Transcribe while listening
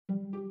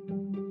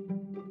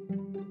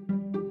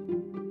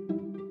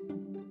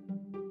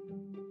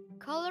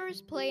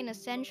Colors play an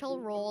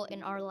essential role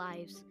in our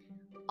lives.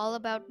 All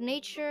about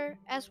nature,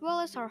 as well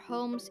as our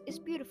homes, is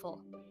beautiful.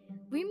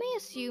 We may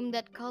assume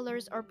that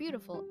colors are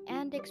beautiful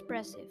and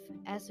expressive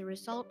as a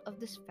result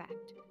of this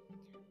fact.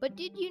 But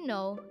did you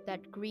know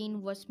that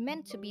green was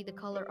meant to be the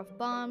color of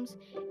bombs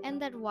and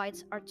that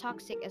whites are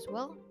toxic as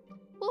well?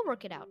 We'll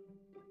work it out.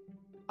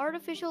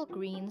 Artificial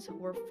greens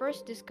were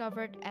first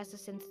discovered as a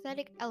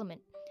synthetic element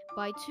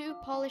by two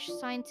Polish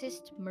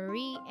scientists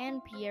Marie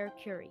and Pierre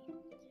Curie.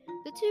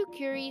 The two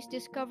Curies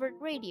discovered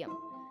radium,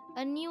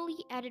 a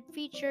newly added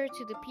feature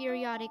to the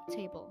periodic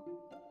table.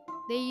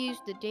 They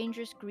used the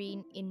dangerous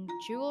green in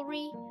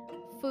jewelry,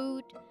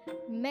 food,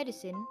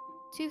 medicine,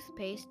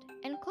 toothpaste,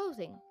 and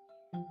clothing.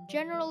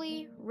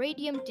 Generally,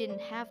 radium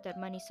didn't have that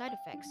many side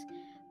effects,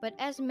 but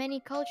as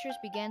many cultures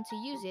began to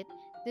use it,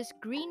 this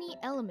greeny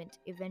element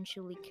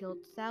eventually killed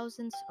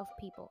thousands of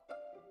people.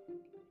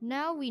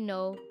 Now we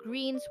know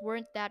greens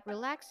weren't that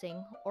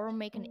relaxing or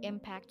make an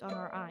impact on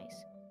our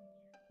eyes.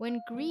 When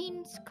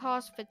greens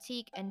cause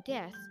fatigue and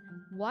death,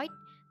 white,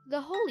 the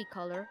holy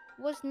color,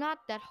 was not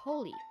that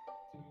holy.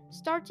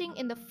 Starting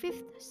in the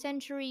 5th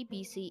century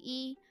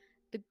BCE,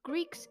 the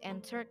Greeks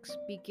and Turks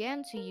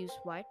began to use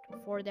white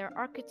for their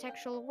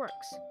architectural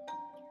works.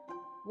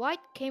 White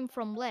came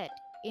from lead,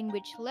 in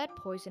which lead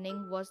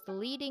poisoning was the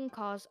leading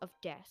cause of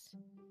death.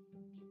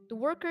 The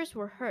workers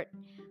were hurt,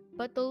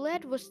 but the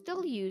lead was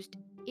still used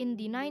in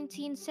the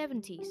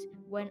 1970s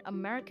when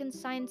American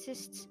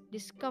scientists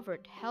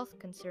discovered health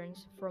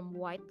concerns from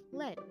white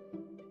lead.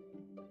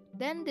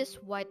 Then this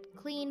white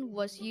clean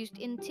was used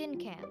in tin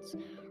cans,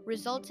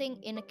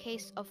 resulting in a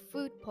case of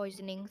food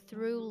poisoning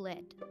through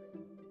lead.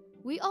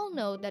 We all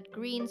know that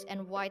greens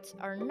and whites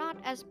are not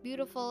as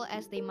beautiful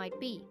as they might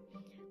be,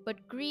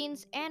 but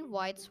greens and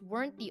whites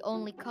weren't the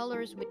only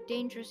colors with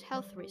dangerous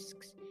health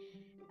risks.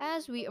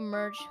 As we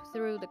emerged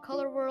through the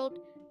color world,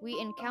 we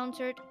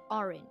encountered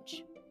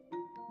orange.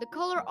 The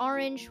color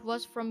orange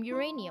was from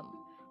uranium,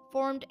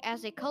 formed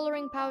as a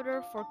coloring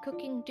powder for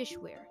cooking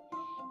dishware.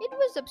 It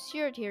was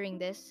absurd hearing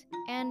this,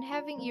 and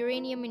having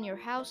uranium in your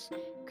house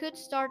could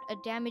start a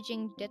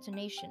damaging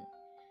detonation.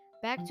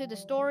 Back to the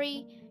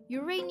story,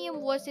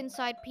 uranium was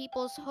inside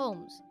people's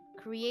homes,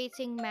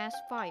 creating mass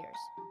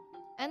fires.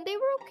 And they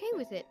were okay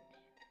with it.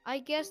 I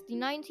guess the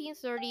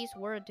 1930s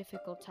were a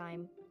difficult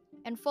time.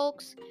 And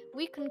folks,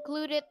 we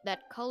concluded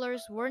that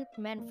colors weren't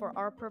meant for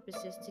our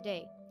purposes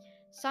today.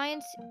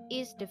 Science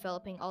is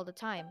developing all the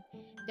time.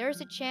 There's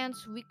a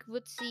chance we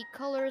would see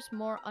colors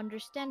more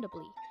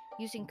understandably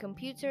using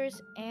computers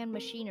and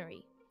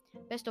machinery.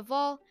 Best of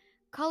all,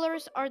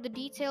 colors are the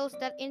details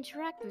that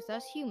interact with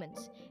us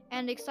humans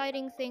and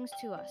exciting things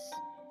to us.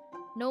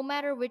 No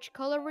matter which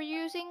color we're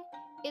using,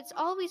 it's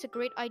always a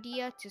great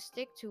idea to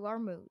stick to our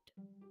mood.